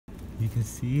You can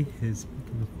see his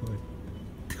fucking foot.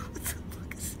 What the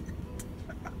fuck is that?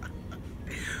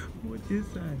 What is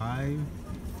that? 5,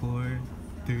 4,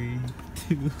 3,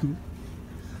 2,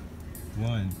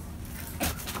 1.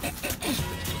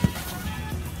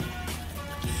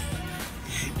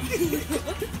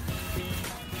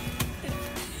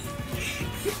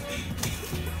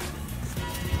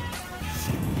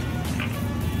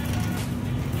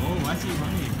 Oh, why is he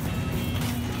running?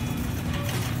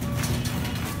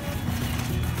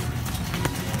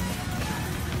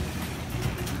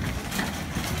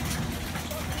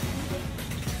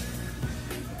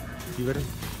 You ready?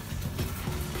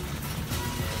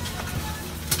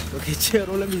 Okay, chill,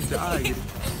 don't let me die.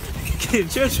 Okay,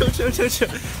 chill.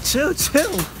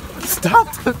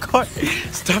 Stop the cart.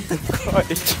 Stop the cart.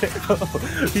 Chill.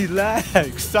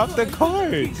 Relax. Stop the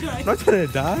cart. I'm not trying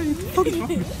to die. What the fuck is wrong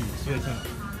with you?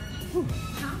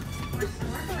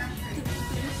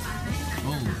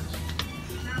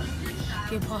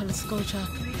 Okay, Paul, let's go check.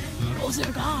 Oh,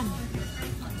 they're gone.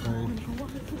 Oh.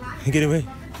 Get away.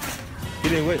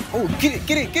 Get it away. Oh, get it.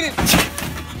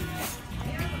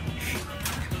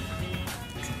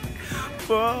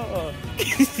 Bro.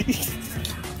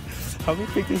 How we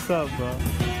pick this up, bro?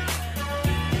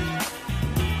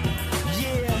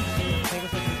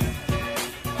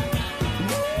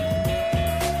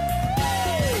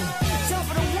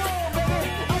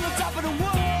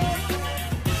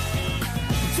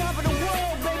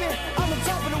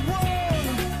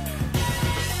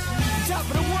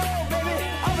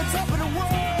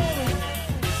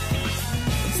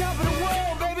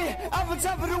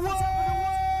 Top of the world.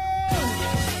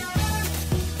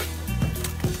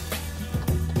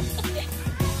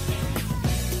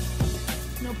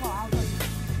 No, Paul, I'll tell you.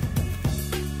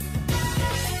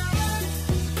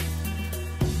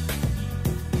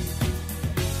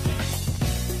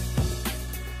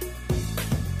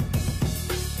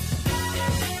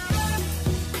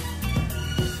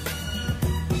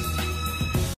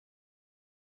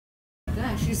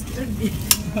 Gosh, she's 30.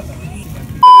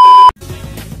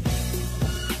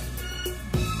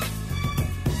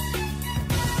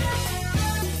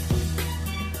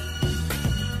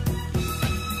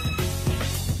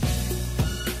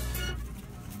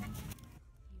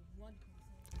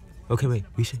 Okay, wait.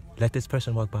 We should let this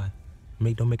person walk by.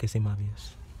 Don't make it seem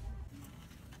obvious.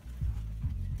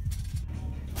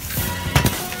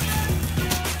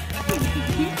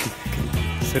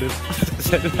 Set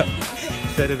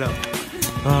it up.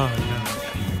 Oh no.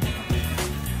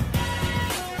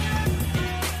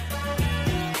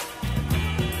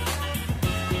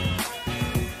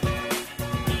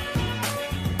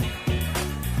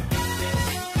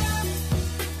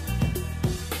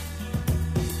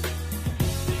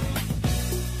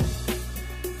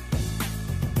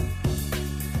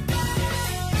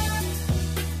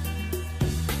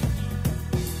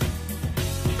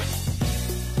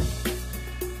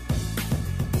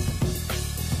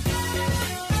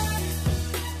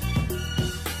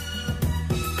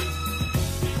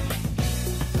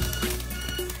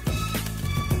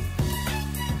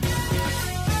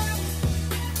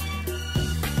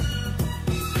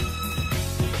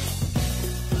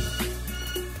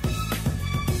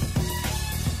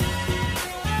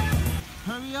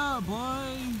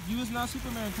 Boy, you is not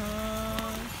Superman, cuz.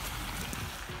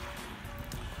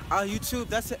 YouTube,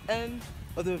 that's the end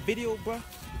of the video, bro.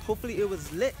 Hopefully it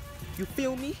was lit. You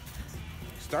feel me?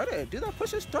 Start it. Do that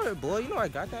push and start, boy. You know I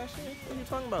got that shit. What are you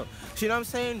talking about? You know what I'm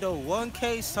saying? The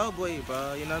 1K subway,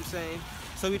 bro. You know what I'm saying?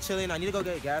 So we chilling. I need to go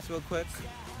get gas real quick.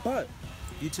 But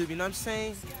YouTube, you know what I'm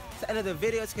saying? It's the end of the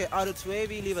video. Let's get auto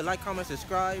 280. Leave a like, comment,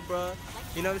 subscribe, bro.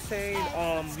 You know what I'm saying?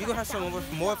 We gonna have some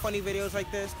more funny videos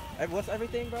like this. What's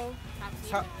everything, bro?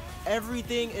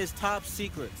 Everything is top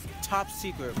secret. Top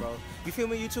secret, bro. You feel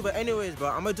me, YouTube? But anyways, bro,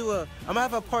 I'm gonna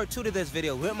have a part 2 to this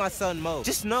video with my son Mo.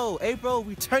 Just know, hey, bro,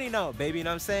 we turning out, baby. You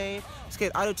know what I'm saying? Let's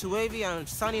get auto 280. I'm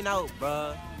signing out,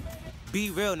 bro.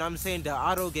 Be real. You know what I'm saying? The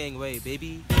auto gang way,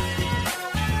 baby.